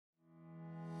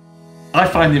I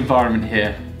find the environment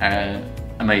here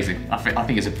amazing. I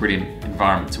think it's a brilliant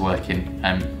environment to work in.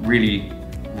 Really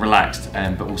relaxed,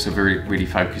 but also really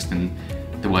focused in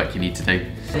the work you need to do.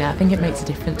 Yeah, I think it makes a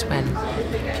difference when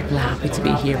people are happy to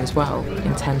be here as well,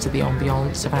 in terms of the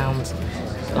ambience around,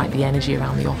 like the energy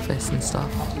around the office and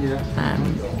stuff.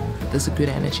 There's a good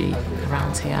energy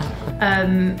around here.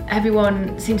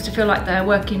 Everyone seems to feel like they're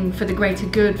working for the greater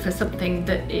good, for something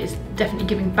that is definitely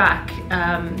giving back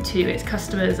to its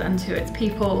customers and to its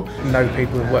people. I know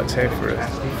people who've worked here for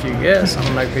a few years, and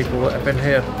I know people that have been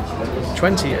here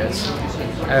 20 years.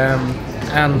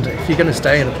 And if you're going to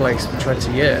stay in a place for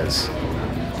 20 years,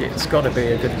 it's got to be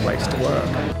a good place to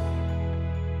work.